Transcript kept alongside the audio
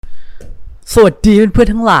สวัสดีเพื่อน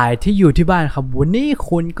ๆทั้งหลายที่อยู่ที่บ้านครับวันนี้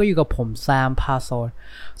คุณก็อยู่กับผมแซมพาโซน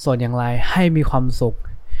ส่วนอย่างไรให้มีความสุข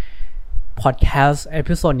พอดแคสต์เอ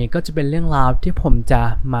พิโซดนี้ก็จะเป็นเรื่องราวที่ผมจะ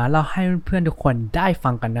มาเล่าให้เพื่อนๆทุกคนได้ฟั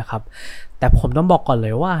งกันนะครับแต่ผมต้องบอกก่อนเล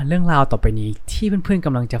ยว่าเรื่องราวต่อไปนี้ที่เพื่อนๆก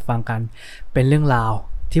ำลังจะฟังกันเป็นเรื่องราว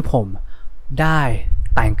ที่ผมได้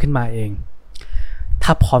แต่งขึ้นมาเองถ้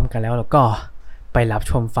าพร้อมกันแล้วก็ไปรับ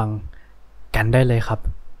ชมฟังกันได้เลยครับ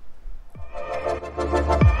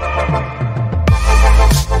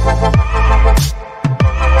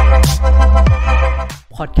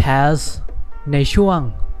พอดแคสต์ในช่วง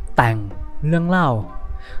แต่งเรื่องเล่า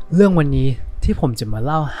เรื่องวันนี้ที่ผมจะมาเ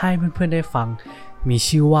ล่าให้เพื่อนๆได้ฟังมี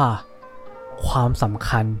ชื่อว่าความสำ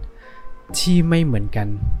คัญที่ไม่เหมือนกัน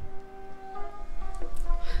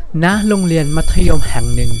ณโรงเรียนมัธยมแห่ง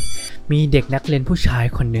หนึ่งมีเด็กนักเรียนผู้ชาย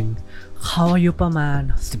คนหนึ่งเขาอายุประมาณ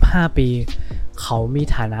15ปีเขามี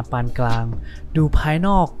ฐานะปานกลางดูภายน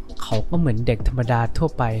อกเขาก็เหมือนเด็กธรรมดาทั่ว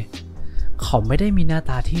ไปเขาไม่ได้มีหน้า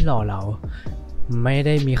ตาที่หล่อเหลาไม่ไ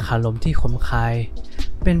ด้มีคารมที่คมคาย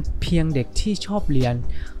เป็นเพียงเด็กที่ชอบเรียน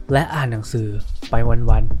และอ่านหนังสือไป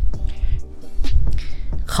วัน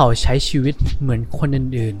ๆเขาใช้ชีวิตเหมือนคน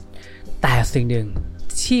อื่นๆแต่สิ่งหนึ่ง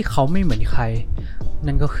ที่เขาไม่เหมือนใคร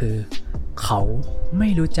นั่นก็คือเขาไม่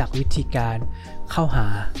รู้จักวิธีการเข้าหา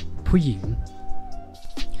ผู้หญิง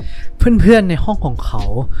เพื่อนๆในห้องของเขา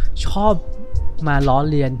ชอบมาล้อ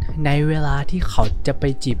เลียนในเวลาที่เขาจะไป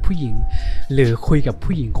จีบผู้หญิงหรือคุยกับ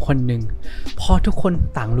ผู้หญิงคนหนึ่งเพราะทุกคน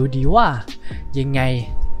ต่างรู้ดีว่ายังไง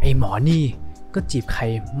ไอ้หมอนี่ก็จีบใคร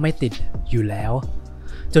ไม่ติดอยู่แล้ว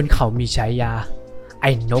จนเขามีฉายาไ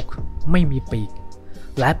อ้นกไม่มีปีก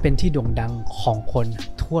และเป็นที่โด่งดังของคน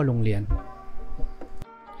ทั่วโรงเรียน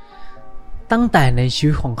ตั้งแต่ในชี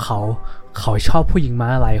วิตของเขาชอบผู้หญิงมา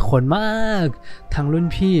หลายคนมากทั้งรุ่น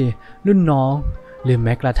พี่รุ่นน้องหรือแ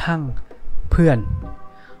ม้กระทั่งเพื่อน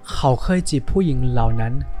เขาเคยจีบผู้หญิงเหล่า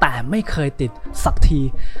นั้นแต่ไม่เคยติดสักที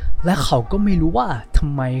และเขาก็ไม่รู้ว่าท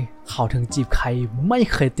ำไมเขาถึงจีบใครไม่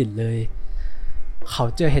เคยติดเลยเขา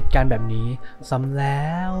เจอเหตุการณ์แบบนี้ซ้ำแล้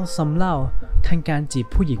วซ้ำเล่าทั้งการจีบ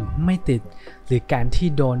ผู้หญิงไม่ติดหรือการที่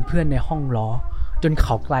โดนเพื่อนในห้องล้อจนเข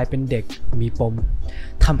ากลายเป็นเด็กมีปม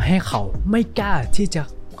ทำให้เขาไม่กล้าที่จะ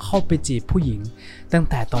เข้าไปจีบผู้หญิงตั้ง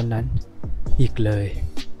แต่ตอนนั้นอีกเลย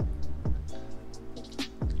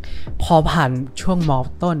พอผ่านช่วงม.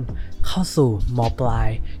ต้นเข้าสู่ม.ปลาย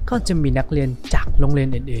ก็จะมีนักเรียนจากโรงเรียน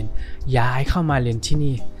อื่นๆย้ายเข้ามาเรียนที่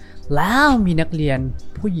นี่แล้วมีนักเรียน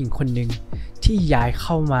ผู้หญิงคนหนึ่งที่ย้ายเ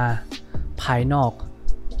ข้ามาภายนอก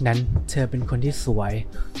นั้นเธอเป็นคนที่สวย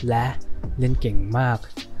และเรียนเก่งมาก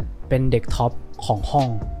เป็นเด็กท็อปของห้อง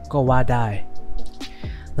ก็ว่าได้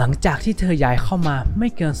หลังจากที่เธอย้ายเข้ามาไม่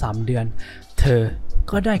เกิน3 เดือนเธอ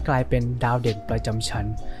ก็ได้กลายเป็นดาวเด่นประจำชั้น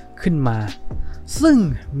ขึ้นมาซึ่ง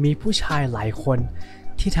มีผู้ชายหลายคน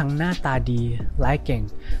ที่ทั้งหน้าตาดีและเก่ง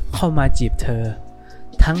เข้ามาจีบเธอ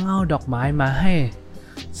ทั้งเอาดอกไม้มาให้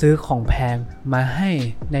ซื้อของแพงมาให้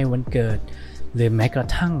ในวันเกิดหรือแม้กระ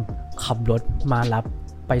ทั่งขับรถมารับ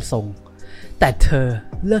ไปส่งแต่เธอ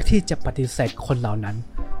เลือกที่จะปฏิเสธคนเหล่านั้น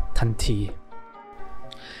ทันที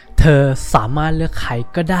เธอสามารถเลือกใคร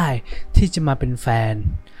ก็ได้ที่จะมาเป็นแฟน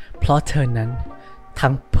เพราะเธอนั้นทั้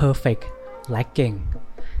งเพอร์เฟกต์และเก่ง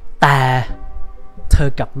แต่เธอ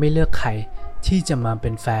กลับไม่เลือกใครที่จะมาเป็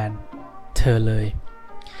นแฟนเธอเลย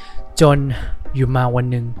จนอยู่มาวัน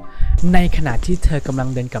หนึ่งในขณะที่เธอกำลัง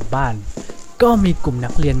เดินกลับบ้านก็มีกลุ่มนั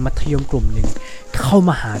กเรียนมัธยมกลุ่มหนึ่งเข้าม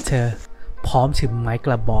าหาเธอพร้อมถือไม้ก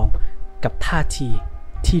ระบองกับท่าที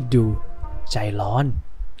ที่ดูใจร้อน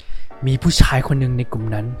มีผู้ชายคนหนึ่งในกลุ่ม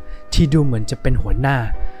นั้นที่ดูเหมือนจะเป็นหัวหน้า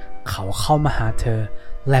เขาเข้ามาหาเธอ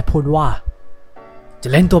และพูดว่าจะ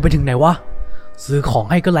เล่นตัวไปถึงไหนวะซื้อของ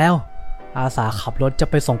ให้ก็แล้วอาสาขับรถจะ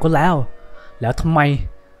ไปส่งก็แล้วทำไม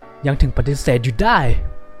ยังถึงปฏิเสธอยู่ได้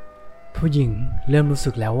ผู้หญิงเริ่มรู้สึ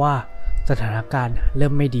กแล้วว่าสถานการณ์เริ่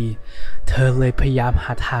มไม่ดีเธอเลยพยายามห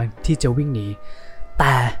าทางที่จะวิ่งหนีแ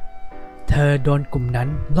ต่เธอโดนกลุ่มนั้น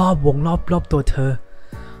รอบวงรอบตัวเธอ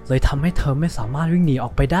เลยทำให้เธอไม่สามารถวิ่งหนีอ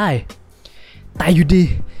อกไปได้แต่อยู่ดี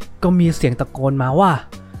ก็มีเสียงตะโกนมาว่า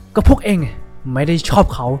ก็พวกเองไม่ได้ชอบ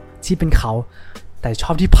เขาที่เป็นเขาแต่ช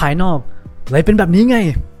อบที่ภายนอกเลยเป็นแบบนี้ไง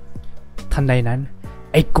ทันใดนั้น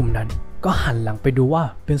ไอ้กลุ่มนั้นก็หันหลังไปดูว่า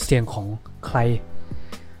เป็นเสียงของใคร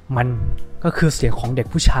มันก็คือเสียงของเด็ก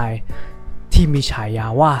ผู้ชายที่มีฉายา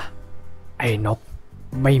ว่าไอ้นก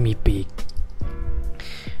ไม่มีปีก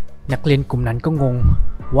นักเรียนกลุ่มนั้นก็งง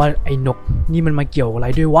ว่าไอ้นกนี่มันมาเกี่ยวอะไร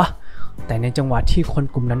ด้วยวะแต่ในจังหวะที่คน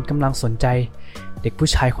กลุ่มนั้นกำลังสนใจเด็กผู้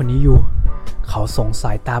ชายคนนี้อยู่เขาส่งส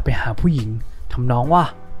ายตาไปหาผู้หญิงทำนองว่า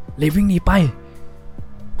เลยวิ่งหนีไป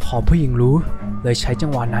พอผู้หญิงรู้เลยใช้จั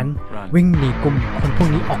งหวะนั้นวิ่งหนีกลุ่มคนพวก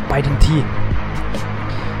นี้ออกไปทันที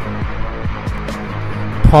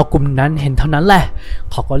อกลุ่มนั้นเห็นเท่านั้นแหละ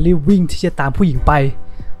เขาก็รีบวิ่งที่จะตามผู้หญิงไป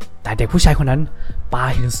แต่เด็กผู้ชายคนนั้นปา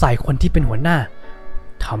หินใส่คนที่เป็นหัวหน้า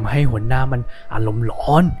ทำให้หัวหน้ามันอารมณ์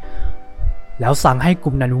ร้อนแล้วสั่งให้ก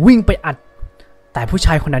ลุ่มนั้นวิ่งไปอัดแต่ผู้ช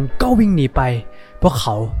ายคนนั้นก็วิ่งหนีไปพวกเข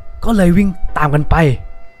าก็เลยวิ่งตามกันไป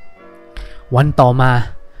วันต่อมา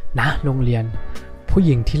ณโรงเรียนผู้ห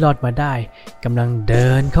ญิงที่รอดมาได้กำลังเดิ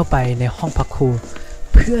นเข้าไปในห้องพักครู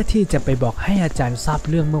เพื่อที่จะไปบอกให้อาจารย์ทราบ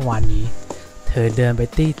เรื่องเมื่อวานนี้เธอเดินไป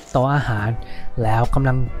ที่โต๊ะอาหารแล้วกำ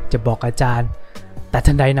ลังจะบอกอาจารย์แต่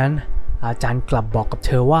ทันใดนั้นอาจารย์กลับบอกกับเ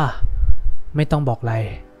ธอว่าไม่ต้องบอกอะไร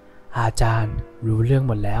อาจารย์รู้เรื่อง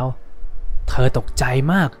หมดแล้วเธอตกใจ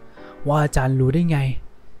มากว่าอาจารย์รู้ได้ไง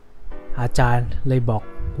อาจารย์เลยบอก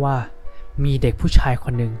ว่ามีเด็กผู้ชายค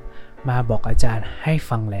นหนึ่งมาบอกอาจารย์ให้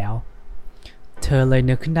ฟังแล้วเธอเลย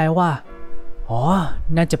นึกขึ้นได้ว่า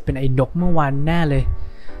น่าจะเป็นไอ้นกเมื่อวานแน่เลย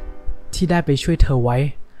ที่ได้ไปช่วยเธอไว้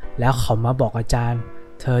แล้วเขามาบอกอาจารย์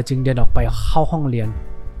เธอจึงเดินออกไปเข้าห้องเรียน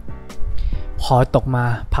พอตกมา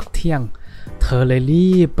พักเที่ยงเธอเลยรี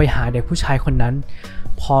บไปหาเด็กผู้ชายคนนั้น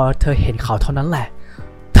พอเธอเห็นเขาเท่านั้นแหละ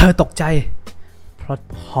เธอตกใจเพร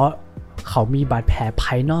าะเขามีบาดแผลภ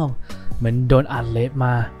ายนอกเหมือนโดนอัดเละม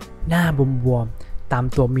าหน้าบวมๆตาม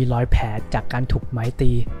ตัวมีรอยแผลจากการถูกไม้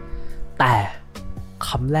ตีแต่ค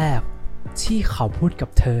ำแรกที่เขาพูดกับ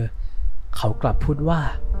เธอเขากลับพูดว่า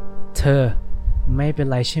เธอไม่เป็น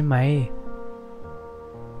ไรใช่ไหม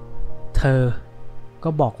เธอก็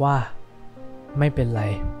บอกว่าไม่เป็นไร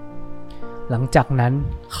หลังจากนั้น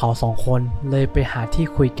เขาสองคนเลยไปหาที่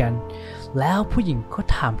คุยกันแล้วผู้หญิงก็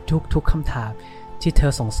ถามทุกคำถามที่เธ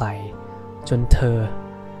อสงสัยจนเธอ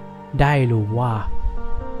ได้รู้ว่า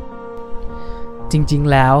จริง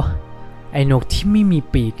ๆแล้วไอ้นกที่ไม่มี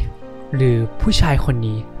ปีกหรือผู้ชายคน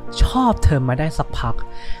นี้ชอบเธอมาได้สักพัก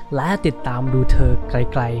และติดตามดูเธอไ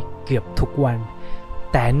กลๆเกือบทุกวัน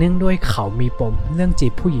แต่เนื่องด้วยเขามีปมเรื่องจี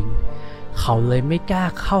บผู้หญิงเขาเลยไม่กล้า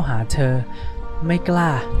เข้าหาเธอไม่กล้า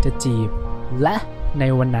จะจีบและใน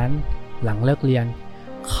วันนั้นหลังเลิกเรียน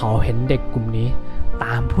เขาเห็นเด็กกลุ่มนี้ต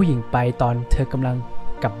ามผู้หญิงไปตอนเธอกำลัง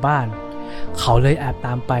กลับบ้านเขาเลยแอบต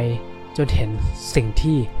ามไปจนเห็นสิ่ง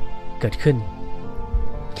ที่เกิดขึ้น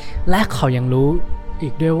และเขายังรู้อี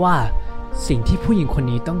กด้วยว่าสิ่งที่ผู้หญิงคน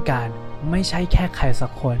นี้ต้องการไม่ใช่แค่ใครสั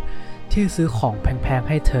กคนที่ซื้อของแพงๆ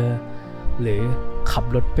ให้เธอหรือขับ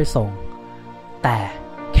รถไปส่งแต่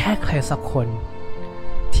แค่ใครสักคน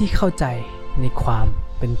ที่เข้าใจในความ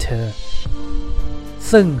เป็นเธอ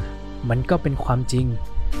ซึ่งมันก็เป็นความจริง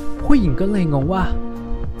ผู้หญิงก็เลยงงว่า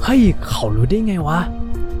เฮ้ยเขารู้ได้ไงวะ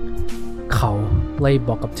เขาเลยบ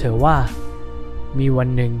อกกับเธอว่ามีวัน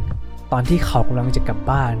หนึ่งตอนที่เขากำลังจะกลับ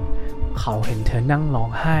บ้านเขาเห็นเธอนั่งร้อง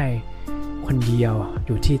ไห้คนเดียวอ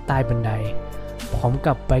ยู่ที่ใต้บันไดพร้อม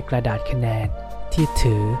กับใบกระดาษคะแนนที่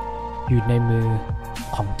ถืออยู่ในมือ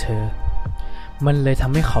ของเธอมันเลยท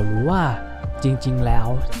ำให้เขารู้ว่าจริงๆแล้ว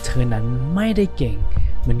เธอนั้นไม่ได้เก่ง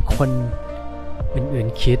เหมือนคนอื่น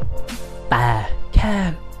ๆคิดแต่แค่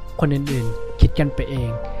คนอื่นๆคิดกันไปเอ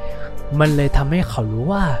งมันเลยทำให้เขารู้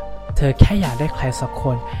ว่าเธอแค่อยากได้ใครสักค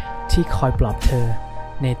นที่คอยปลอบเธอ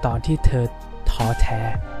ในตอนที่เธอท้อแท้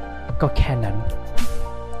ก็แค่นั้น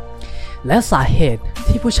และสาเหตุ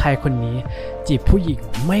ที่ผู้ชายคนนี้จีบผู้หญิง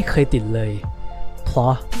ไม่เคยติดเลยเพรา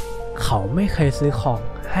ะเขาไม่เคยซื้อของ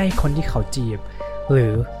ให้คนที่เขาจีบหรื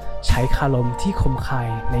อใช้คารมที่คมคาย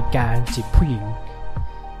ในการจีบผู้หญิง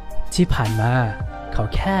ที่ผ่านมาเขา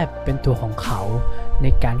แค่เป็นตัวของเขาใน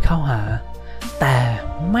การเข้าหาแต่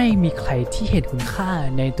ไม่มีใครที่เห็นคุณค่า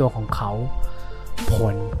ในตัวของเขาผ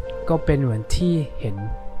ลก็เป็นเหมือนที่เห็น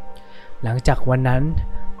หลังจากวันนั้น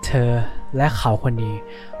เธอและเขาคนนี้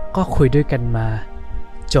ก็คุยด้วยกันมา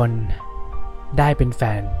จนได้เป็นแฟ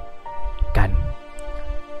นกัน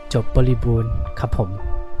จบบริบูรณ์ครับผม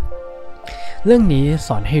เรื่องนี้ส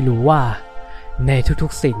อนให้รู้ว่าในทุ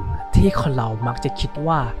กๆสิ่งที่คนเรามักจะคิด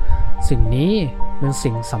ว่าสิ่งนี้เป็น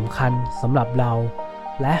สิ่งสำคัญสำหรับเรา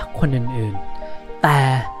และคนอื่นๆแต่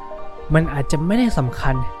มันอาจจะไม่ได้สำ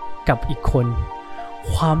คัญกับอีกคน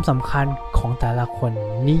ความสำคัญของแต่ละคน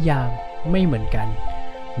นิยามไม่เหมือนกัน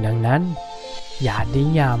ดังนั้นอย่านิ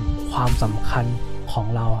ยามความสำคัญของ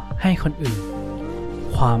เราให้คนอื่น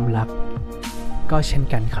ความรักก็เช่น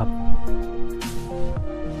กันครับ